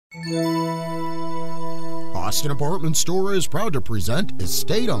Austin Apartment Store is proud to present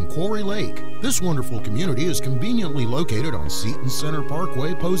Estate on Quarry Lake. This wonderful community is conveniently located on Seton Center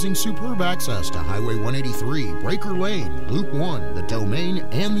Parkway, posing superb access to Highway 183, Breaker Lane, Loop 1, the Domain,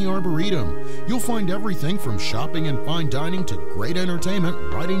 and the Arboretum. You'll find everything from shopping and fine dining to great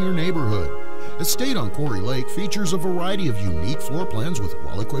entertainment right in your neighborhood. Estate on Quarry Lake features a variety of unique floor plans with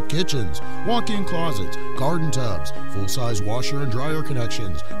well-equipped kitchens, walk-in closets, garden tubs, full-size washer and dryer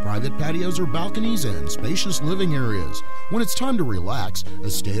connections, private patios or balconies, and spacious living areas. When it's time to relax,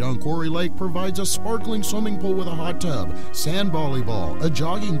 Estate on Quarry Lake provides a sparkling swimming pool with a hot tub, sand volleyball, a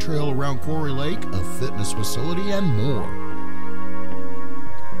jogging trail around Quarry Lake, a fitness facility, and more.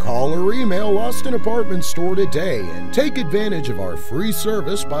 Call or email Austin Apartment Store today and take advantage of our free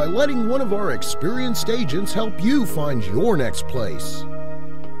service by letting one of our experienced agents help you find your next place.